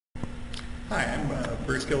Hi, I'm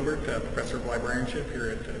Bruce Gilbert, Professor of Librarianship here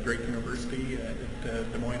at Drake University at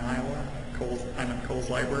Des Moines, Iowa. I'm in Cowles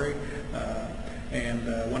Library,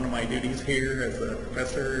 and one of my duties here as a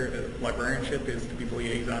professor of librarianship is to be the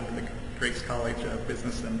liaison to the Drake's College of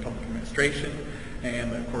Business and Public Administration,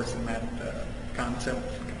 and of course in that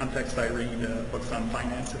context I read books on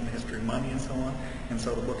finance and the history of money and so on. And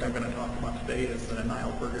so the book I'm going to talk about today is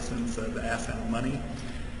Niall Ferguson's The Ascent of Money.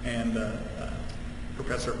 And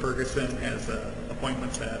Professor Ferguson has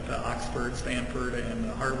appointments at Oxford, Stanford, and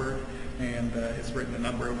Harvard, and has written a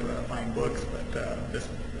number of fine books, but this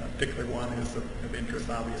particular one is of interest,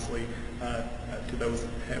 obviously, to those who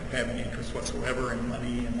have any interest whatsoever in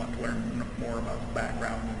money and want to learn more about the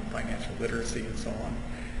background and financial literacy and so on.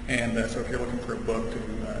 And so if you're looking for a book to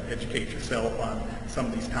educate yourself on some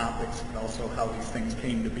of these topics, but also how these things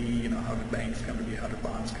came to be, you know, how did banks come to be, how did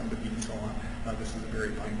bonds come to be, and so on, this is a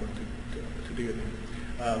very fine book to do.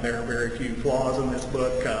 There are very few flaws in this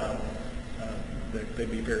book.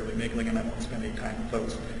 They'd be fairly niggling, and I won't spend any time with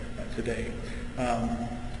those today.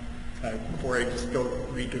 Before I just go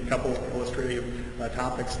read a couple of illustrative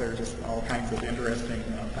topics, there are just all kinds of interesting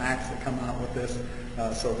facts that come out with this.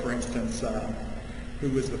 So for instance, who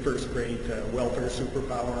was the first great welfare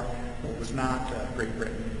superpower? Well, it was not Great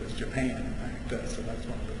Britain, it was Japan, in fact. So that's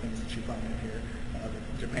one of the things that you find in here.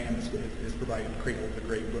 Japan is provided cradle to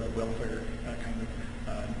great welfare kind of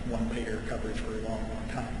one-payer coverage for a long, long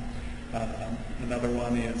time. Another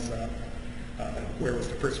one is where was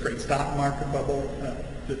the first great stock market bubble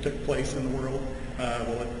that took place in the world?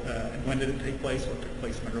 And when did it take place? Well, it took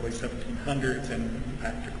place in the early 1700s, and in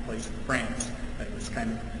fact took place in France. It was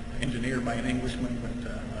kind of engineered by an Englishman, but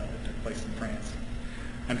it took place in France.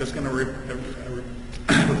 I'm just going to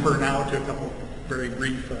refer now to a couple very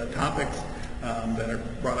brief topics that are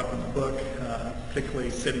brought up in the book, particularly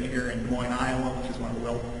sitting here in Des Moines, Iowa,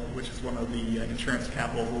 which is one of the insurance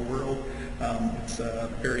capitals of the world. It's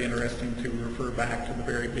very interesting to refer back to the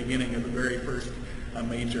very beginning of the very first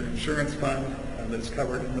major insurance fund that is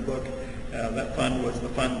covered in the book. That fund was the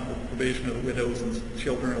fund for the provision of the widows and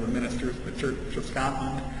children of the ministers of the Church of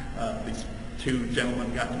Scotland. These two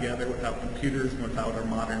gentlemen got together without computers and without our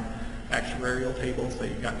modern actuarial tables. They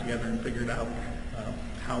got together and figured out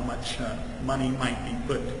how much money might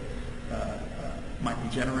be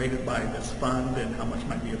generated by this fund, and how much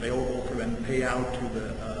might be available for them to pay out to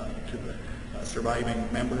the surviving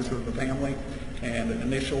members of the family. And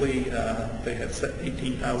initially, they had set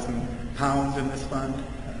 18,000 pounds in this fund,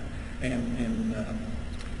 and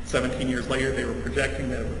 17 years later, they were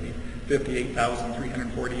projecting that it would be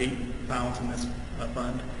 58,348 pounds in this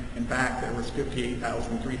fund. In fact, there was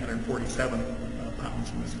 58,347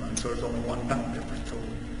 pounds in this fund, so there's only 1 pound difference total.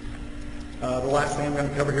 The last thing I'm going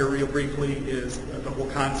to cover here real briefly is the whole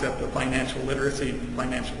concept of financial literacy,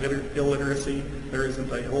 financial illiteracy. There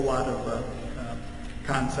isn't a whole lot of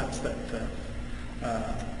concepts that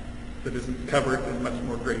isn't covered in much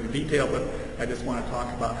more greater detail, but I just want to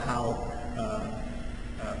talk about how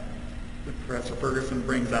Professor Ferguson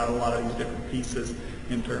brings out a lot of these different pieces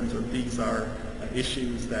in terms of these are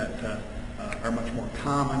issues that are much more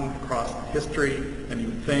common across history than you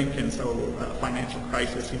would think, and so financial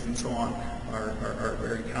crises and so on are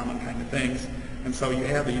very common kind of things. And so you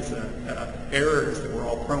have these errors that we're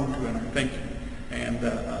all prone to in our thinking. And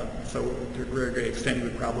so to a very great extent you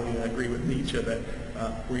would probably agree with Nietzsche that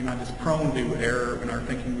we're not just prone to error in our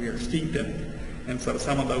thinking, we are steeped in it. And so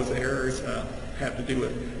some of those errors have to do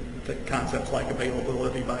with concepts like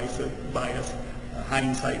availability bias,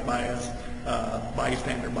 hindsight bias,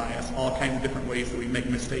 bystander bias, all kinds of different ways that we make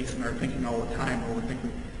mistakes in our thinking all the time, where we're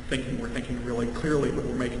thinking really clearly, but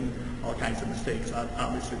we're making all kinds of mistakes.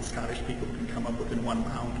 Obviously, the Scottish people can come up within 1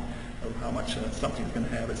 pound of how much something's going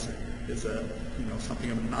to have is something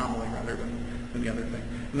of an anomaly rather than the other thing.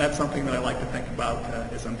 And that's something that I like to think about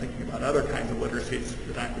as I'm thinking about other kinds of literacies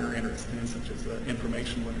that I'm very interested in, such as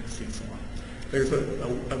information literacy and so on. There's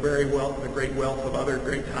a great wealth of other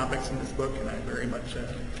great topics in this book, and I very much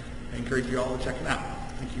encourage you all to check it out.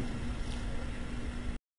 Thank you.